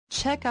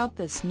Check out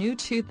this new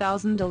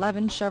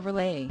 2011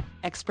 Chevrolet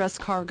Express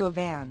Cargo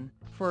Van.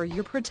 For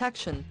your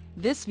protection,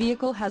 this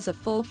vehicle has a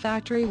full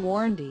factory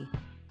warranty.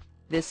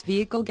 This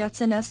vehicle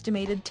gets an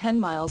estimated 10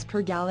 miles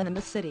per gallon in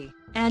the city,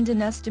 and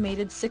an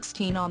estimated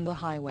 16 on the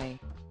highway.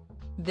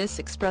 This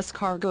Express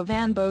Cargo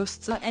Van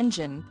boasts an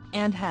engine,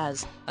 and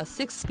has a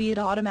 6-speed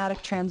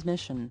automatic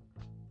transmission.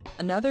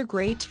 Another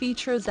great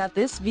feature is that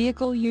this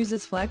vehicle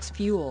uses flex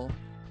fuel.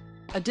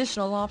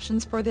 Additional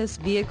options for this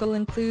vehicle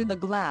include the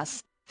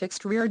glass,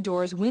 fixed rear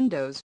doors,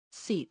 windows,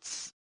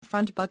 seats,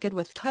 front bucket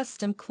with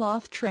custom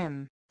cloth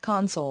trim,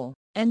 console,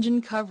 engine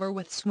cover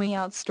with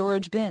swing-out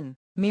storage bin,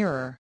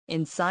 mirror,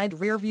 inside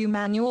rear view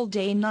manual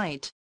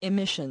day-night,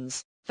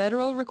 emissions,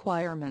 federal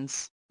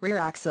requirements, rear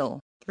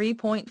axle,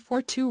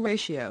 3.42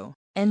 ratio,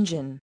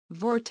 engine,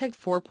 Vortec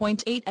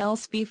 4.8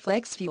 LSP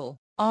flex fuel,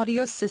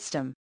 audio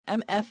system,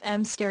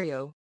 AM/FM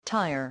stereo,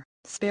 tire,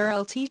 spare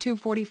LT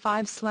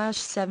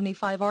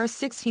 245/75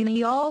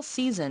 R16E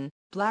all-season,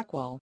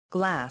 Blackwall,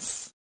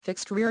 glass,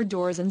 fixed rear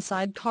doors,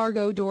 inside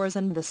cargo doors,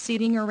 and the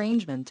seating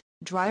arrangement,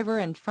 driver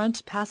and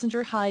front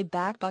passenger high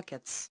back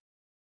buckets.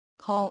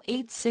 Call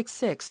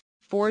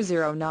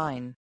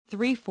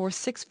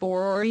 866-409-3464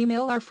 or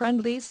email our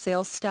friendly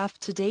sales staff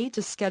today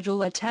to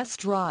schedule a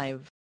test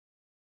drive.